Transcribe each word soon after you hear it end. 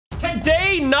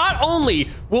Today, not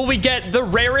only will we get the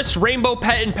rarest rainbow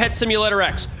pet in Pet Simulator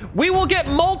X, we will get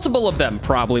multiple of them,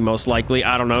 probably most likely,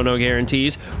 I don't know, no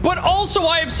guarantees, but also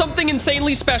I have something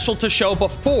insanely special to show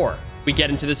before we get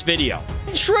into this video.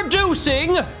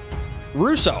 Introducing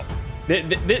Russo.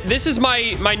 This is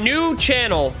my new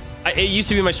channel. It used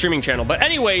to be my streaming channel, but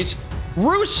anyways,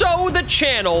 Russo the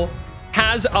channel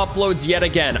has uploads yet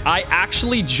again. I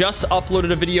actually just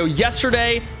uploaded a video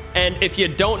yesterday, and if you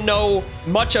don't know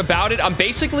much about it, I'm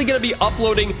basically going to be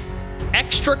uploading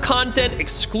extra content,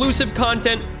 exclusive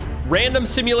content, random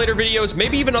simulator videos,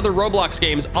 maybe even other Roblox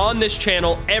games on this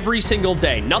channel every single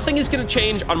day. Nothing is going to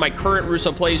change on my current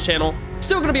RussoPlays channel.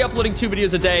 Still going to be uploading 2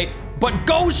 videos a day, but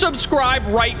go subscribe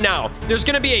right now. There's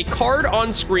going to be a card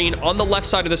on screen on the left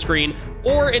side of the screen,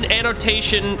 or an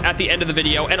annotation at the end of the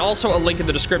video, and also a link in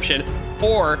the description.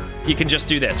 Or you can just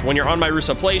do this. When you're on my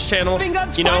RussoPlays channel,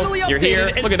 you know, you're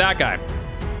here. Look at that guy.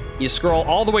 You scroll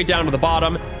all the way down to the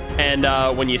bottom,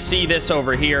 and when you see this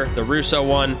over here, the Russo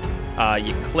one,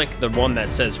 you click the one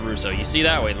that says Russo. You see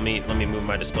that? Wait, let me move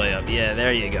my display up. Yeah,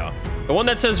 there you go. The one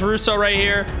that says Russo right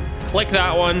here, click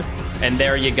that one, and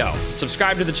there you go.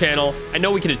 Subscribe to the channel. I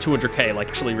know we can hit 200K, like,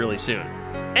 actually really soon.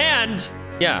 And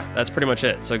yeah, that's pretty much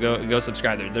it. So go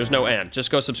subscribe there. There's no and.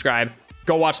 Just go subscribe.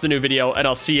 Go watch the new video, and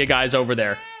I'll see you guys over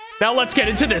there. Now let's get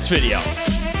into this video.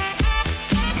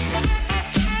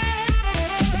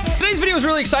 Today's video is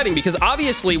really exciting because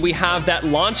obviously we have that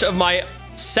launch of my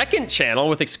second channel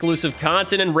with exclusive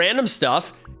content and random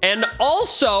stuff. And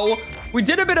also, we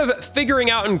did a bit of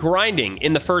figuring out and grinding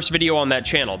in the first video on that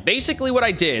channel. Basically, what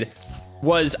I did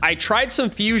was I tried some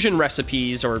fusion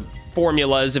recipes, or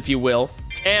formulas, if you will,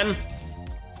 and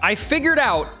I figured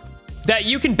out that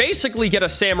you can basically get a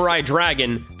samurai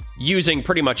dragon using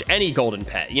pretty much any golden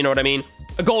pet. You know what I mean?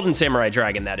 A golden samurai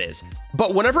dragon, that is.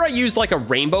 But whenever I used like a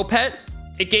rainbow pet,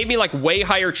 it gave me like way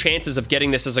higher chances of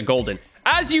getting this as a golden.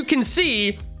 As you can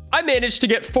see, I managed to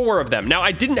get 4 of them. Now,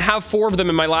 I didn't have 4 of them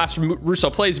in my last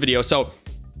RussoPlays video, so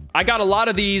I got a lot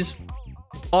of these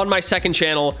on my second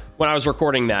channel when I was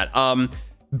recording that.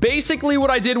 Basically, what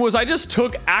I did was I just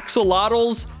took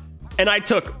axolotls, and I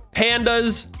took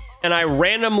pandas, and I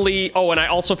randomly... Oh, and I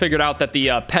also figured out that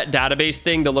the pet database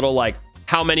thing, the little, like,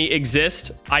 how many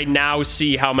exist, I now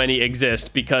see how many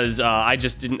exist because I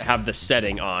just didn't have the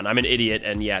setting on. I'm an idiot,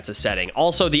 and yeah, it's a setting.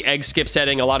 Also, the egg skip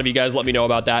setting, a lot of you guys let me know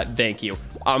about that. Thank you.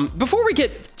 Before we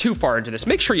get too far into this,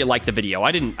 make sure you like the video.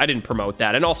 I didn't promote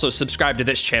that. And also subscribe to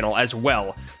this channel as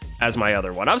well as my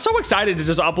other one. I'm so excited to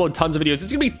just upload tons of videos.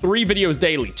 It's gonna be 3 videos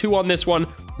daily, 2 on this one,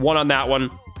 1 on that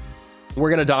one. We're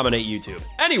gonna dominate YouTube.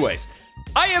 Anyways,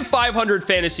 I have 500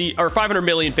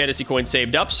 million fantasy coins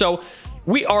saved up, so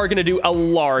we are gonna do a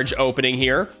large opening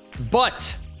here.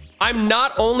 But I'm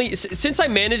not only, since I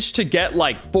managed to get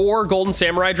like 4 golden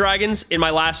samurai dragons in my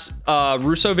last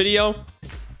Russo video,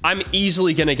 I'm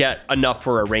easily gonna get enough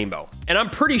for a rainbow. And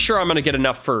I'm pretty sure I'm gonna get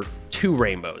enough for 2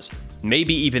 rainbows.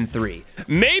 Maybe even 3.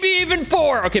 Maybe even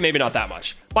 4. Okay, maybe not that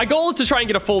much. My goal is to try and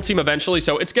get a full team eventually,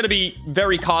 so it's gonna be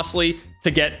very costly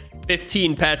to get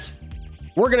 15 pets.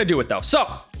 We're gonna do it though.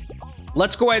 So,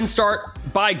 let's go ahead and start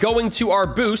by going to our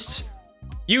boosts,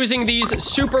 using these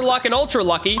super luck and ultra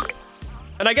lucky.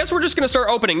 And I guess we're just gonna start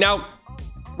opening. Now,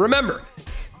 remember,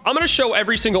 I'm gonna show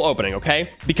every single opening,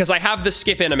 okay? Because I have the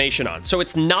skip animation on. So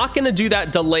it's not gonna do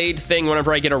that delayed thing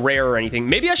whenever I get a rare or anything.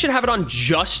 Maybe I should have it on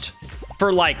just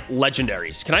for like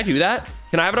legendaries. Can I do that?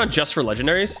 Can I have it on just for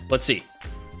legendaries? Let's see.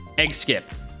 Egg skip.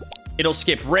 It'll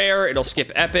skip rare, it'll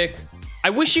skip epic. I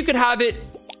wish you could have it.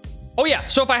 Oh yeah,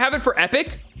 so if I have it for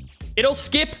epic, it'll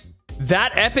skip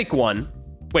that epic one.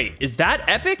 Wait, is that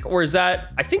epic or is that,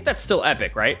 I think that's still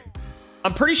epic, right?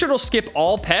 I'm pretty sure it'll skip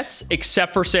all pets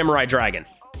except for Samurai Dragon,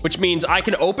 which means I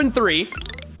can open 3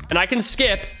 and I can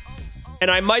skip,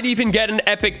 and I might even get an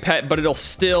epic pet, but it'll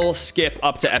still skip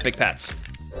up to epic pets.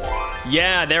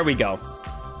 Yeah, there we go.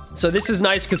 So this is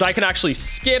nice because I can actually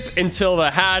skip until the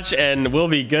hatch and we'll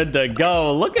be good to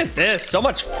go. Look at this, so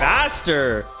much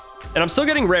faster. And I'm still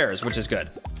getting rares, which is good.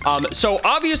 So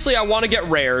obviously I want to get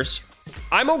rares.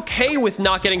 I'm okay with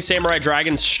not getting Samurai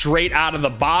Dragon straight out of the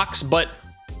box, but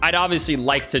I'd obviously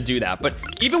like to do that. But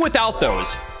even without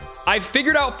those, I've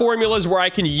figured out formulas where I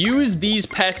can use these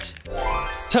pets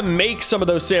to make some of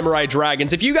those Samurai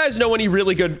Dragons. If you guys know any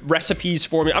really good recipes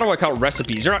for me, I don't want to call it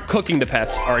recipes. You're not cooking the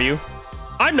pets, are you?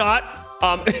 I'm not.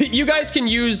 You guys can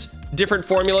use different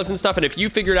formulas and stuff, and if you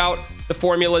figured out the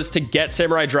formulas to get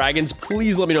Samurai Dragons,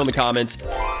 please let me know in the comments.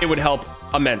 It would help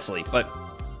immensely. But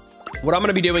what I'm going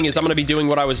to be doing is I'm going to be doing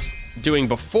what I was doing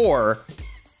before,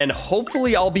 and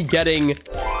hopefully I'll be getting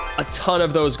a ton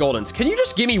of those goldens. Can you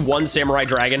just give me 1 Samurai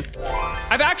Dragon?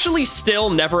 I've actually still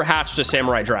never hatched a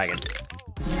samurai dragon.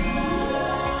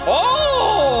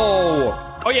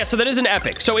 Oh! Oh yeah, so that is an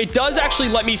epic. So it does actually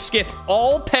let me skip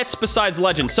all pets besides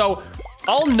legend. So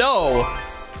I'll know,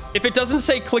 if it doesn't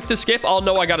say click to skip, I'll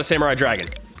know I got a samurai dragon.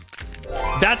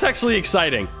 That's actually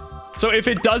exciting. So if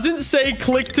it doesn't say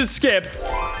click to skip,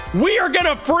 we are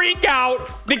gonna freak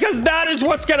out because that is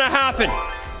what's gonna happen.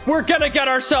 We're gonna get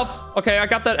ourselves... Okay, I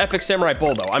got that epic samurai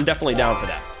bull though. I'm definitely down for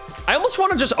that. I almost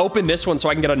want to just open this one so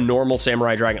I can get a normal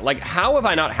samurai dragon. Like, how have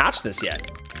I not hatched this yet?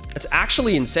 That's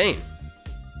actually insane.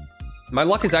 My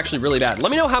luck is actually really bad.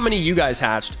 Let me know how many you guys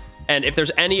hatched and if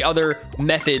there's any other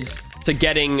methods to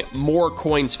getting more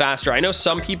coins faster. I know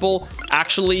some people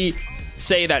actually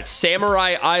say that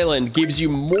Samurai Island gives you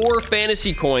more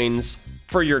fantasy coins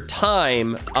for your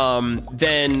time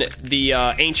than the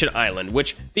Ancient Island,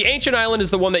 which the Ancient Island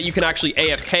is the one that you can actually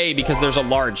AFK because there's a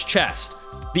large chest.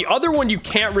 The other one you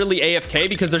can't really AFK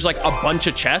because there's like a bunch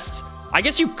of chests. I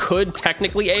guess you could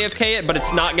technically AFK it, but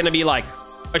it's not going to be like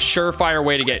a surefire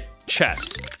way to get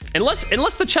chests.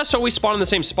 Unless the chests always spawn in the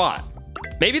same spot.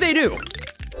 Maybe they do.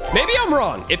 Maybe I'm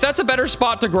wrong. If that's a better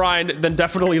spot to grind, then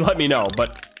definitely let me know.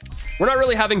 But we're not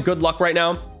really having good luck right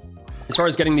now as far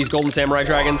as getting these golden samurai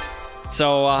dragons.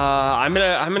 So I'm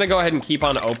gonna go ahead and keep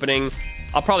on opening.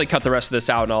 I'll probably cut the rest of this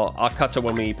out, and I'll cut to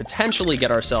when we potentially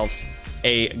get ourselves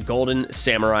a golden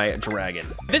samurai dragon.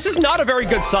 This is not a very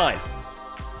good sign.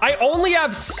 I only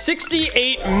have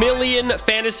 68 million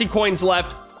fantasy coins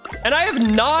left, and I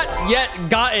have not yet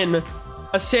gotten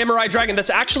a samurai dragon. That's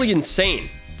actually insane.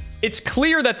 It's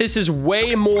clear that this is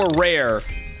way more rare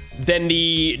than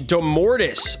the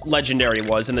Domortis legendary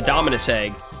was in the Dominus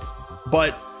egg,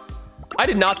 but I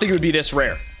did not think it would be this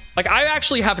rare. Like, I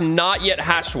actually have not yet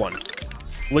hatched one.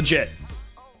 Legit.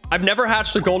 I've never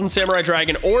hatched a golden samurai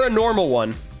dragon or a normal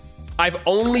one. I've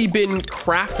only been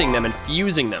crafting them and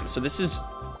fusing them. So this is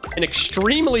an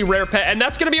extremely rare pet, and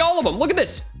that's gonna be all of them. Look at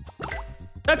this.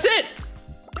 That's it.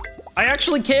 I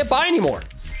actually can't buy anymore.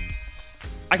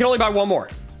 I can only buy one more.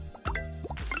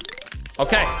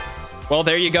 Okay. Well,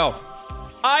 there you go.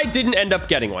 I didn't end up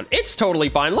getting one. It's totally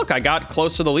fine. Look, I got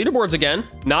close to the leaderboards again.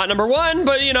 Not number one,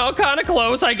 but, you know, kind of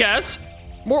close, I guess.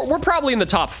 We're probably in the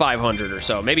top 500 or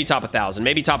so. Maybe top 1,000.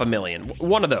 Maybe top 1,000,000.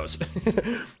 One of those.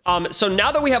 So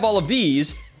now that we have all of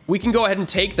these, we can go ahead and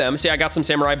take them. See, I got some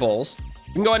samurai bulls.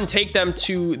 We can go ahead and take them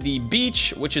to the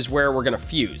beach, which is where we're going to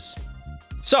fuse.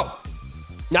 So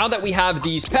now that we have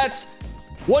these pets,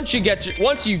 once you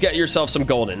get yourself some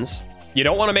goldens, you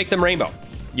don't want to make them rainbow.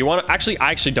 You want to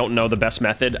I actually don't know the best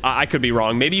method. I could be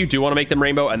wrong. Maybe you do want to make them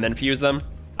rainbow and then fuse them.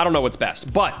 I don't know what's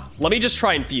best, but let me just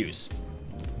try and fuse.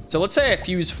 So let's say I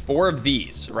fuse 4 of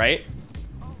these, right?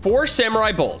 4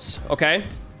 samurai bulls, okay?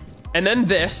 And then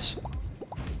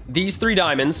these 3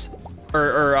 diamonds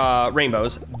or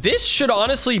rainbows. This should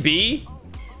honestly be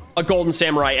a golden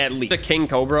samurai at least. A king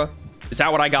cobra. Is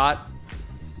that what I got?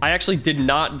 I actually did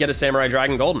not get a samurai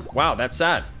dragon golden. Wow, that's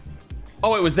sad.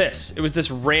 Oh, it was this. It was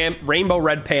this rainbow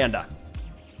red panda.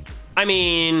 I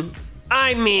mean,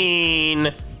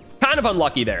 kind of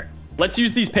unlucky there. Let's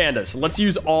use these pandas. Let's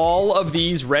use all of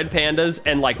these red pandas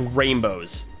and like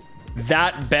rainbows.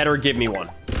 That better give me one.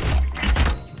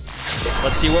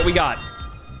 Let's see what we got.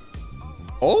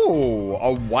 Oh,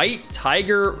 a white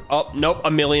tiger. Oh, nope.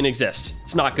 1,000,000 exists.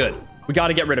 It's not good. We got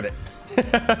to get rid of it.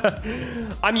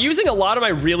 I'm using a lot of my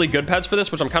really good pets for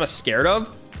this, which I'm kind of scared of,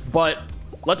 but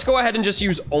let's go ahead and just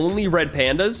use only red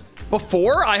pandas.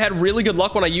 Before, I had really good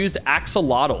luck when I used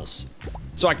axolotls.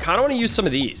 So I kind of want to use some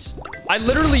of these. I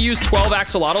literally used 12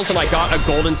 axolotls and I got a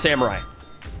golden samurai.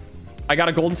 I got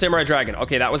a golden samurai dragon.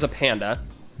 Okay, that was a panda.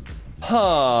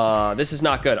 Huh, this is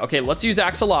not good. Okay, let's use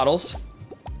axolotls.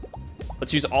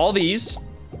 Let's use all these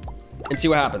and see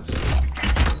what happens.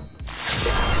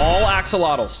 All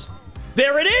axolotls.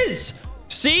 There it is.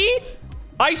 See?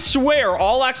 I swear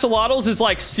all axolotls is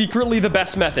like secretly the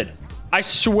best method. I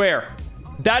swear.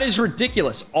 That is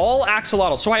ridiculous. All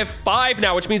axolotls. So I have 5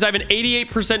 now, which means I have an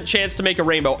 88% chance to make a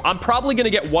rainbow. I'm probably going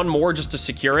to get 1 more just to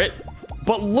secure it.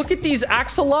 But look at these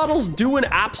axolotls doing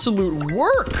absolute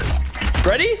work.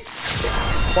 Ready?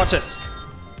 Watch this.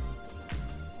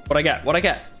 What'd I get? What'd I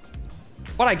get?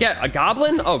 What'd I get? A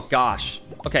goblin? Oh, gosh.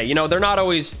 Okay, you know, they're not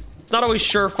always... It's not always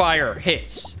surefire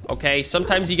hits, okay?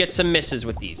 Sometimes you get some misses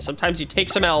with these. Sometimes you take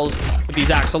some L's with these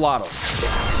axolotls.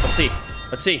 Let's see.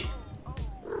 Let's see.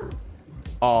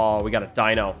 Oh, we got a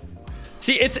dino.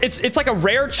 See, it's like a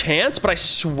rare chance, but I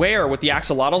swear with the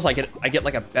axolotls, I get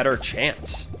like a better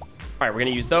chance. All right, we're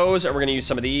gonna use those, and we're gonna use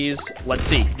some of these. Let's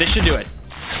see. This should do it.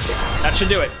 That should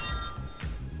do it.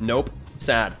 Nope.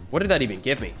 Sad. What did that even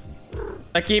give me?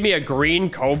 That gave me a green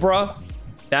cobra.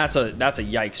 That's a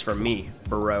yikes from me,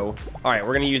 bro. All right,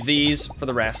 we're gonna use these for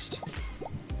the rest.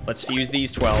 Let's fuse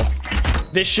these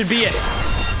 12. This should be it.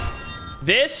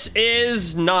 This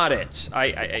is not it.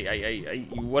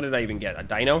 What did I even get? A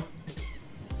dino?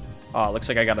 Oh, looks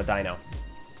like I got a dino.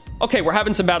 Okay, we're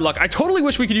having some bad luck. I totally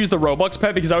wish we could use the Robux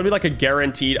pet because that would be like a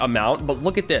guaranteed amount. But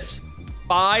look at this.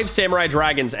 5 samurai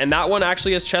dragons, and that one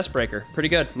actually has chest breaker. Pretty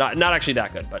good. Not actually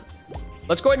that good, but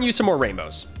let's go ahead and use some more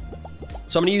rainbows.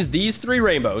 So I'm gonna use these 3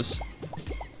 rainbows.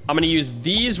 I'm gonna use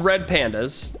these red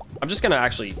pandas. I'm just gonna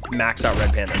actually max out red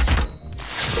pandas.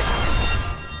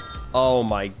 Oh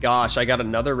my gosh, I got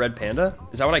another red panda?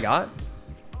 Is that what I got?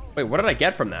 Wait, what did I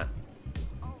get from that?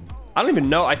 I don't even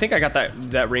know. I think I got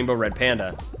that rainbow red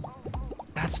panda.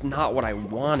 That's not what I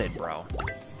wanted, bro.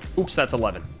 Oops, that's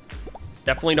 11.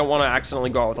 Definitely don't want to accidentally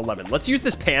go out with 11. Let's use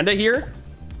this panda here.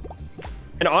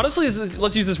 And honestly,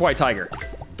 let's use this white tiger.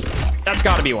 That's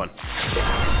got to be one.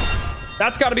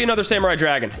 That's got to be another samurai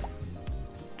dragon.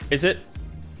 Is it?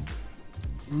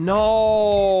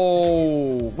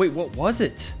 No. Wait, what was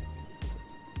it?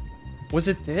 Was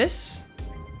it this?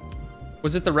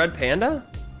 Was it the red panda?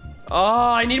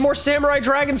 Oh, I need more samurai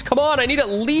dragons. Come on, I need at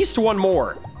least one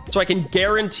more. So I can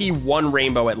guarantee one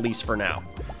rainbow at least for now.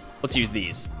 Let's use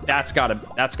these. That's gotta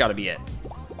be it.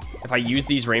 If I use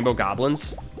these rainbow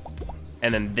goblins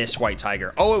and then this white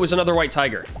tiger. Oh, it was another white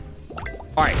tiger.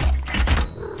 All right.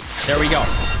 There we go.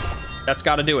 That's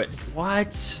gotta do it.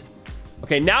 What?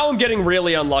 Okay, now I'm getting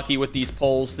really unlucky with these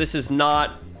pulls. This is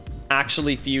not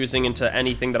actually fusing into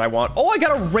anything that I want. Oh, I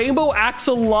got a rainbow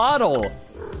axolotl.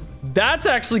 That's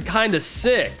actually kind of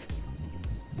sick.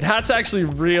 That's actually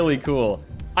really cool.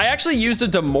 I actually used a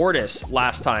Demortis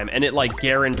last time and it like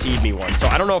guaranteed me one. So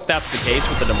I don't know if that's the case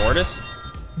with the Demortis.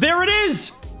 There it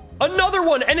is. Another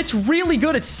one. And it's really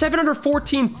good. It's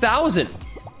 714,000.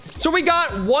 So we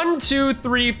got 1, 2,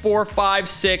 3, 4, 5,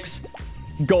 6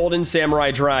 golden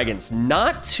samurai dragons.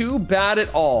 Not too bad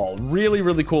at all. Really,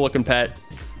 really cool looking pet.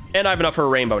 And I have enough for a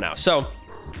rainbow now. So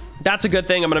that's a good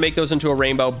thing. I'm going to make those into a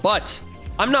rainbow, but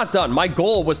I'm not done. My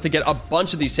goal was to get a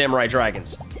bunch of these samurai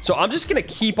dragons. So I'm just going to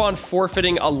keep on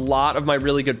forfeiting a lot of my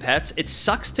really good pets. It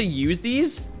sucks to use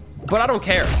these, but I don't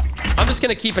care. I'm just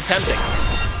going to keep attempting.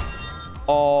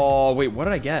 Oh, wait, what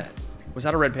did I get? Was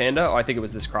that a red panda? Oh, I think it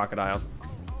was this crocodile.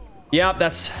 Yeah,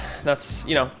 that's,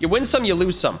 you know, you win some, you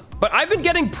lose some. But I've been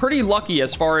getting pretty lucky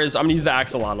as far as I'm going to use the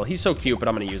axolotl. He's so cute, but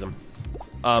I'm going to use him.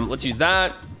 Let's use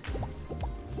that.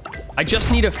 I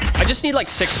just need like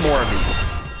 6 more of these,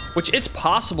 which it's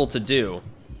possible to do.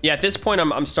 Yeah, at this point,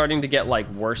 I'm starting to get like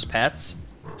worse pets,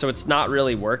 so it's not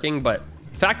really working. But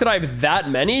the fact that I have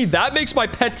that many, that makes my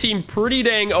pet team pretty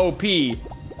dang OP,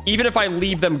 even if I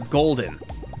leave them golden.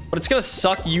 But it's gonna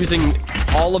suck using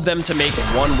all of them to make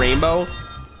one rainbow.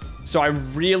 So I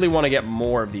really want to get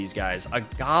more of these guys. A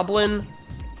goblin,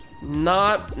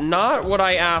 not what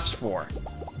I asked for.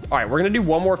 All right, we're gonna do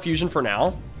one more fusion for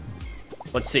now.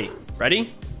 Let's see.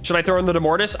 Ready? Should I throw in the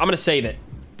Demortis? I'm gonna save it.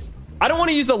 I don't want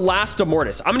to use the last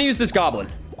Demortis. I'm gonna use this goblin.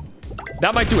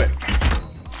 That might do it.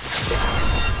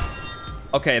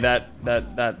 Okay,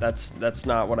 that's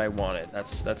not what I wanted.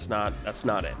 That's not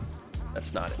it.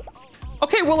 That's not it.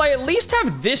 Okay, well, I at least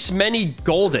have this many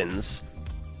goldens.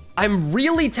 I'm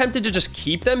really tempted to just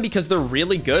keep them because they're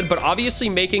really good, but obviously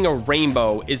making a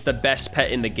rainbow is the best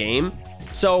pet in the game.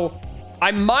 So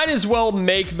I might as well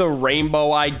make the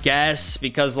rainbow, I guess,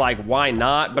 because like, why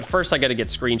not? But first I got to get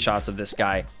screenshots of this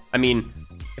guy. I mean,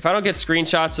 if I don't get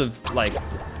screenshots of like,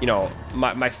 you know,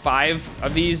 my 5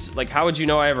 of these, like, how would you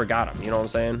know I ever got them? You know what I'm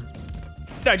saying?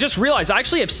 I just realized I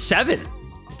actually have 7.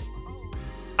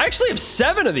 I actually have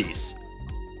 7 of these.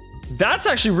 That's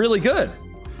actually really good.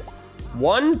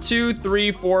 1, 2,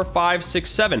 3, 4, 5, 6,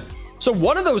 7. So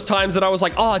one of those times that I was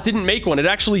like, oh, it didn't make one, it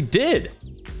actually did.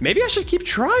 Maybe I should keep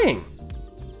trying.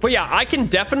 But yeah, I can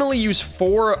definitely use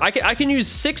 4. I can use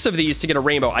 6 of these to get a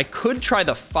rainbow. I could try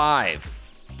the 5.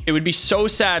 It would be so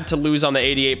sad to lose on the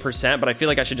 88%, but I feel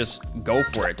like I should just go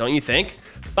for it. Don't you think?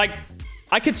 Like,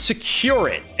 I could secure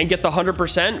it and get the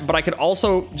 100%, but I could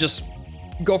also just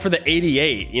go for the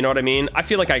 88. You know what I mean? I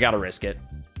feel like I gotta risk it.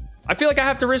 I feel like I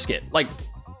have to risk it. Like,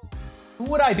 who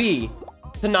would I be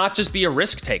to not just be a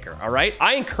risk taker? All right.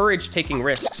 I encourage taking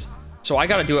risks, so I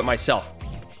gotta do it myself.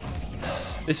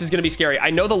 This is gonna be scary. I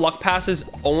know the luck passes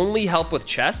only help with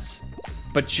chests,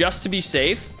 but just to be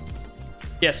safe.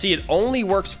 Yeah, see, it only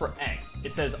works for eggs.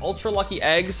 It says ultra lucky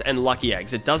eggs and lucky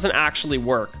eggs. It doesn't actually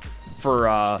work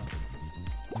for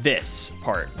this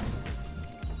part.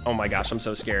 Oh my gosh, I'm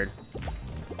so scared.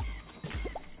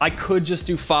 I could just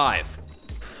do 5.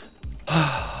 All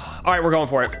right, we're going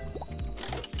for it.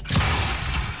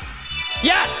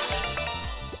 Yes!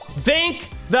 Thank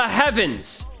the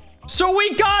heavens. So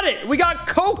we got it. We got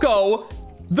Coco,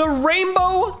 the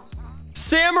rainbow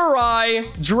samurai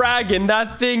dragon.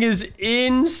 That thing is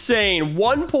insane.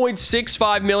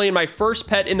 1.65 million, my first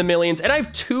pet in the millions, and I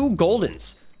have 2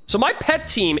 goldens. So my pet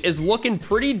team is looking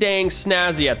pretty dang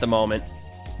snazzy at the moment,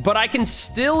 but I can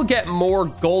still get more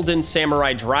golden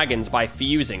samurai dragons by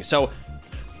fusing. So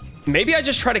maybe I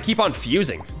just try to keep on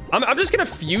fusing. I'm just gonna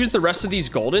fuse the rest of these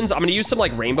goldens. I'm gonna use some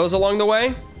like rainbows along the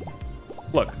way.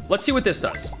 Look, let's see what this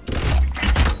does.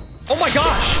 Oh my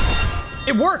gosh,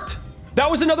 it worked. That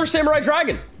was another samurai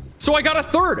dragon. So I got a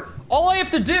 3rd. All I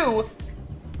have to do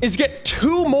is get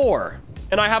 2 more,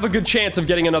 and I have a good chance of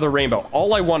getting another rainbow.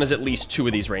 All I want is at least 2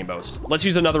 of these rainbows. Let's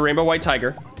use another rainbow white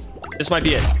tiger. This might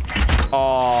be it.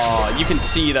 Oh, you can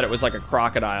see that it was like a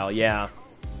crocodile. Yeah,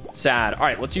 sad. All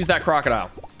right, let's use that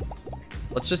crocodile.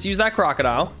 Let's just use that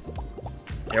crocodile.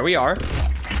 There we are. Did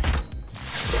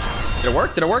it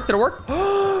work? Did it work? Did it work?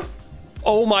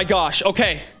 Oh my gosh.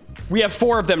 Okay, we have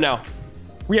 4 of them now.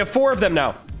 We have 4 of them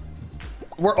now.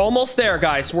 We're almost there,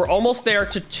 guys. We're almost there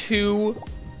to 2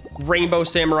 rainbow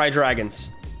samurai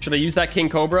dragons. Should I use that king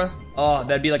cobra? Oh,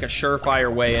 that'd be like a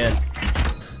surefire way in.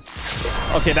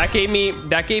 Okay, that gave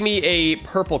me a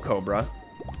purple cobra.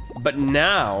 But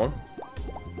now,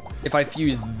 if I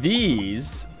fuse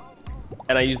these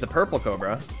and I use the purple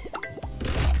cobra,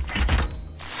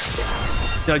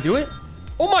 did I do it?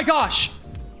 Oh my gosh!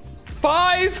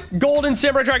 5 golden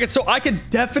samurai dragons, so I could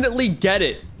definitely get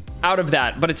it out of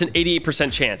that, but it's an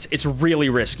 88% chance. It's really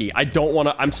risky. I don't want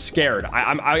to. I'm scared.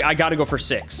 I gotta go for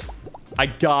 6. I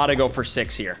gotta go for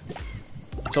 6 here.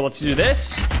 So let's do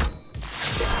this.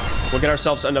 We'll get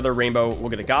ourselves another rainbow. We'll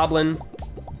get a goblin.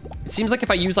 It seems like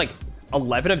if I use like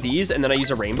 11 of these and then I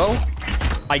use a rainbow,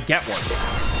 I get one.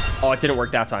 Oh, it didn't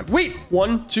work that time. Wait,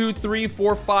 1, 2, 3,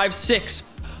 4, 5, 6.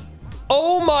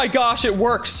 Oh my gosh, it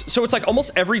works. So it's like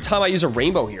almost every time I use a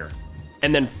rainbow here.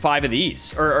 And then 5 of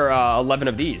these, or 11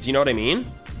 of these. You know what I mean?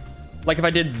 Like if I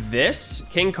did this,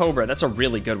 King Cobra, that's a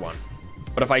really good one.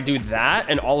 But if I do that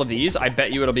and all of these, I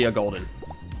bet you it'll be a golden.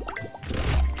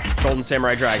 Golden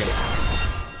Samurai Dragon.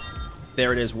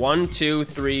 There it is. 1, 2,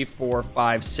 3, 4,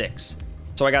 5, 6.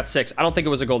 So I got 6. I don't think it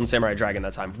was a Golden Samurai Dragon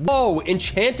that time. Whoa,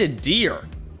 Enchanted Deer.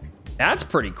 That's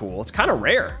pretty cool. It's kind of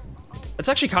rare. It's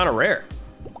actually kind of rare.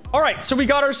 All right, so we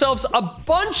got ourselves a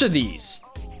bunch of these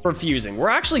for fusing. We're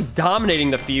actually dominating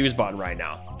the fuse button right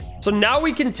now. So now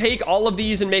we can take all of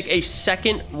these and make a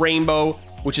second rainbow,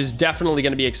 which is definitely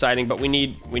going to be exciting, but we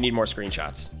need more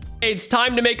screenshots. It's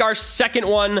time to make our second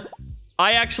one.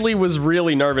 I actually was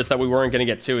really nervous that we weren't going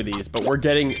to get 2 of these, but we're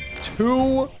getting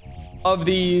 2 of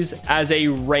these as a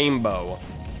rainbow.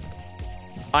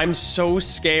 I'm so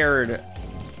scared.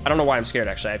 I don't know why I'm scared,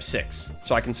 actually. I have 6,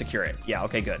 so I can secure it. Yeah,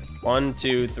 okay, good. 1,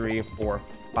 2, 3, 4,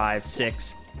 5,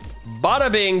 6.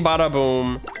 Bada bing, bada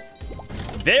boom.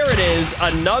 There it is.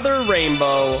 Another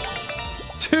rainbow.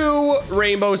 2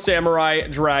 rainbow samurai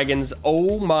dragons.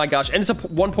 Oh my gosh. And it's a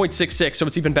 1.66, so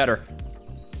it's even better.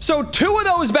 So 2 of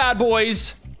those bad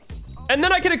boys. And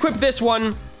then I can equip this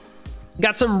one.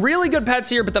 Got some really good pets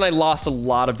here, but then I lost a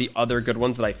lot of the other good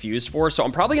ones that I fused for. So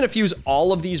I'm probably going to fuse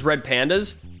all of these red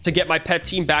pandas to get my pet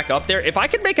team back up there. If I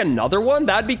could make another one,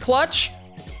 that'd be clutch.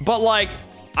 But like,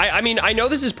 I mean, I know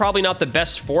this is probably not the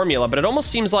best formula, but it almost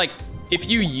seems like if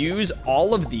you use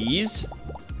all of these,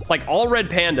 like all red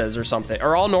pandas or something,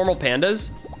 or all normal pandas,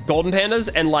 golden pandas,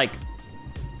 and like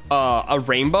a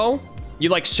rainbow, you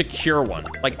like secure one,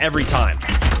 like every time.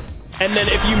 And then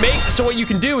if you make, so what you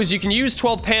can do is you can use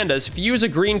 12 pandas, fuse a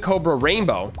green cobra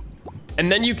rainbow,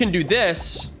 and then you can do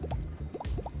this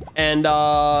and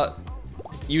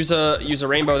use a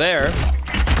rainbow there.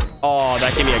 Oh,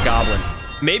 that gave me a goblin.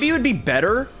 Maybe it would be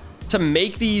better to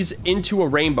make these into a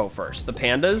rainbow first, the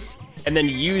pandas, and then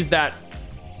use that.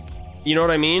 You know what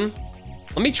I mean?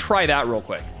 Let me try that real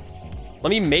quick.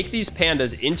 Let me make these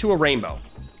pandas into a rainbow.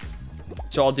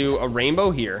 So I'll do a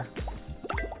rainbow here.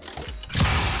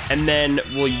 And then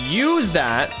we'll use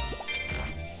that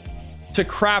to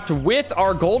craft with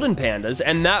our golden pandas.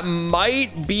 And that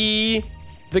might be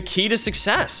the key to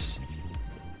success.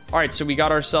 All right, so we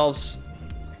got ourselves...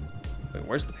 Wait,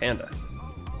 where's the panda?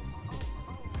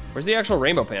 Where's the actual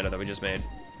rainbow panda that we just made?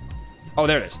 Oh,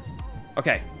 there it is.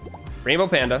 Okay, rainbow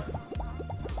panda.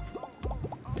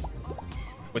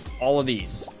 With all of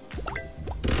these.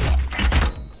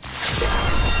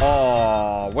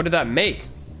 Oh, what did that make?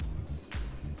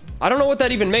 I don't know what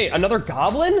that even made. Another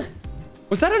goblin?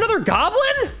 Was that another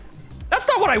goblin? That's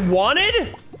not what I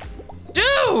wanted. Dude.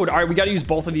 All right, we got to use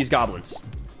both of these goblins.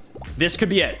 This could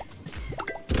be it.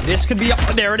 This could be...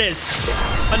 There it is.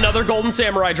 Another golden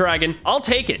samurai dragon. I'll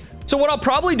take it. So what I'll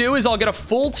probably do is I'll get a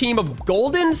full team of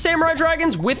golden samurai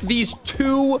dragons with these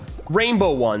 2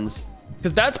 rainbow ones,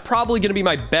 because that's probably going to be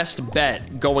my best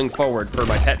bet going forward for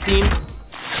my pet team.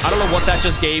 I don't know what that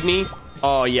just gave me.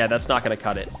 Oh, yeah, that's not going to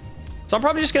cut it. So I'm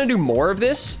probably just going to do more of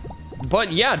this.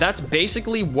 But yeah, that's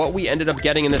basically what we ended up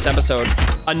getting in this episode.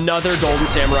 Another golden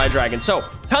samurai dragon. So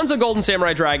tons of golden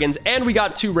samurai dragons, and we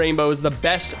got 2 rainbows, the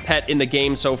best pet in the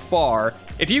game so far.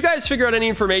 If you guys figure out any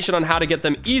information on how to get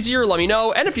them easier, let me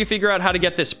know. And if you figure out how to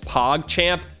get this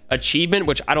PogChamp achievement,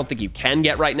 which I don't think you can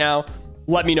get right now,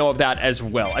 let me know of that as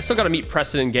well. I still got to meet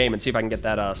Preston in game and see if I can get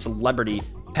that celebrity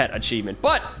pet achievement.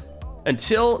 But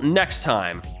until next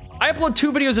time, I upload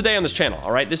 2 videos a day on this channel,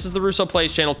 all right? This is the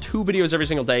RussoPlays channel, 2 videos every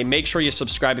single day. Make sure you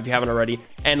subscribe if you haven't already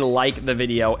and like the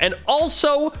video. And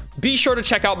also, be sure to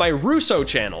check out my Russo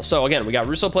channel. So again, we got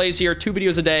RussoPlays here, 2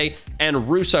 videos a day, and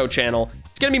Russo channel.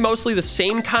 It's gonna be mostly the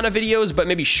same kind of videos, but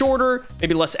maybe shorter,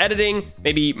 maybe less editing,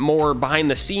 maybe more behind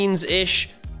the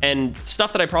scenes-ish, and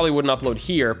stuff that I probably wouldn't upload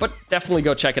here, but definitely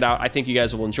go check it out. I think you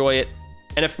guys will enjoy it.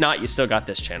 And if not, you still got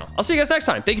this channel. I'll see you guys next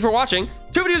time. Thank you for watching.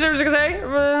 2 videos every single day.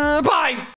 Bye!